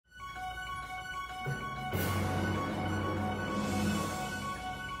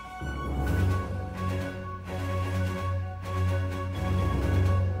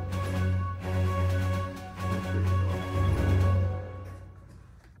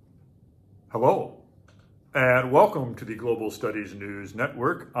Hello, and welcome to the Global Studies News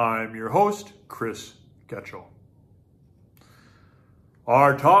Network. I'm your host, Chris Getchell.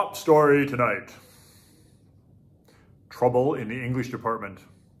 Our top story tonight: trouble in the English department.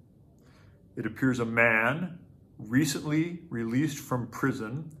 It appears a man recently released from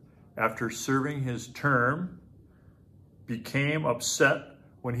prison after serving his term became upset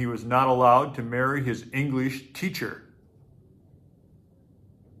when he was not allowed to marry his English teacher.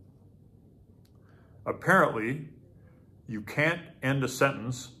 Apparently, you can't end a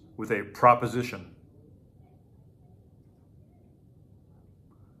sentence with a proposition.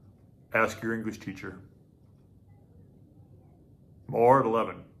 Ask your English teacher. More at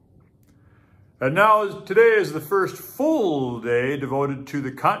 11. And now, today is the first full day devoted to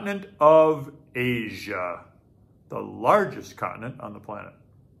the continent of Asia, the largest continent on the planet.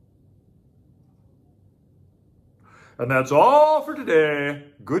 And that's all for today.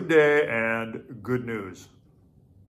 Good day and good news.